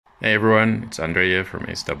Hey everyone, it's Andre here from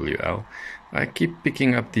SWL. I keep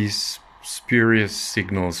picking up these spurious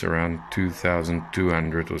signals around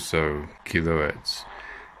 2200 or so kilohertz.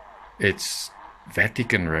 It's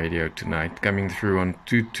Vatican Radio tonight, coming through on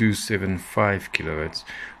 2275 kilohertz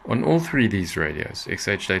on all three of these radios: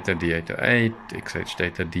 XHDATA D-808,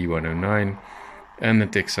 XHDATA D-109, and the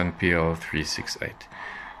Tecsun PL-368.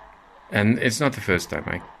 And it's not the first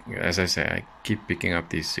time. As I say, I keep picking up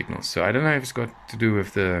these signals. So I don't know if it's got to do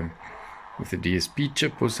with the DSP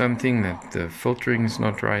chip or something, that the filtering is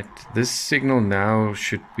not right. This signal now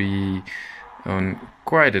should be on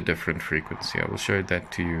quite a different frequency. I will show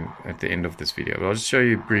that to you at the end of this video. But I'll just show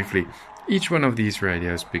you briefly. Each one of these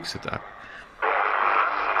radios picks it up.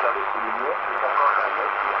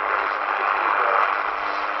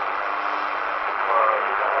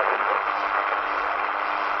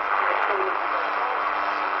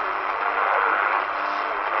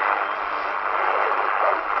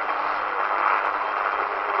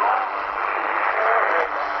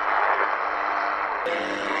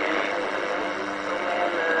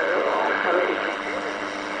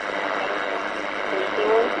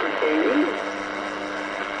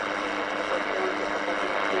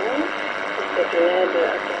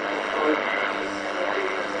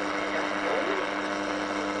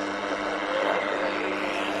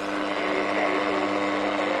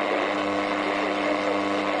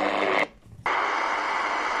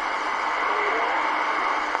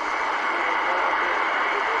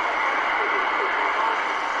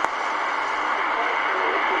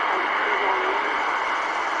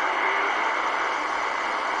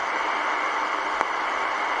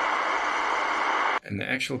 And the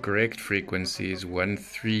actual correct frequency is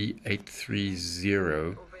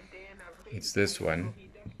 13830. It's this one.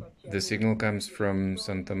 The signal comes from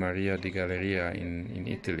Santa Maria di Galeria in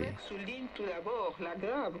Italy. Souligne tout d'abord la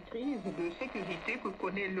grave crise de sécurité que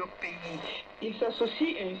connaît leur pays. Il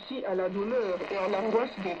s'associe ainsi à la douleur et à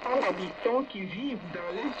l'angoisse des pauvres habitants qui vivent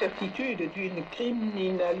dans l'incertitude d'une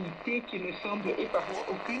criminalité qui ne semble épargner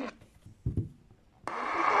aucune.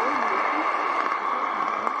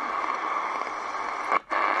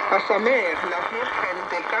 À sa mère, la Vierge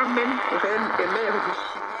del Carmen, reine et mère du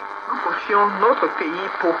Chili, nous confions notre pays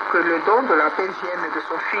pour que le don de la paix vienne de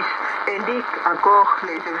son Fils, indique encore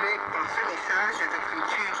les évêques dans ce message de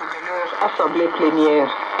clôture de leur assemblée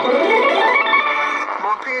plénière.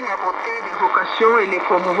 Montrer la beauté des vocations et les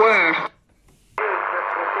promouvoir.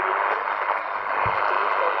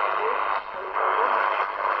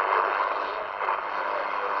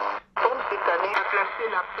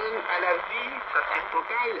 Placer l'appel à la vie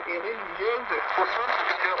sacerdotale et religieuse au centre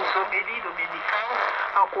de leurs homélies dominicales,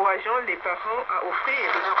 encourageant les parents à offrir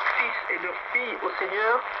leurs fils et leurs filles au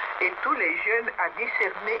Seigneur et tous les jeunes à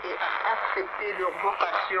discerner et à accepter leur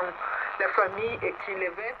vocation. La famille est-il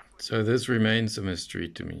évêque? So this remains a mystery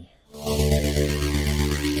to me.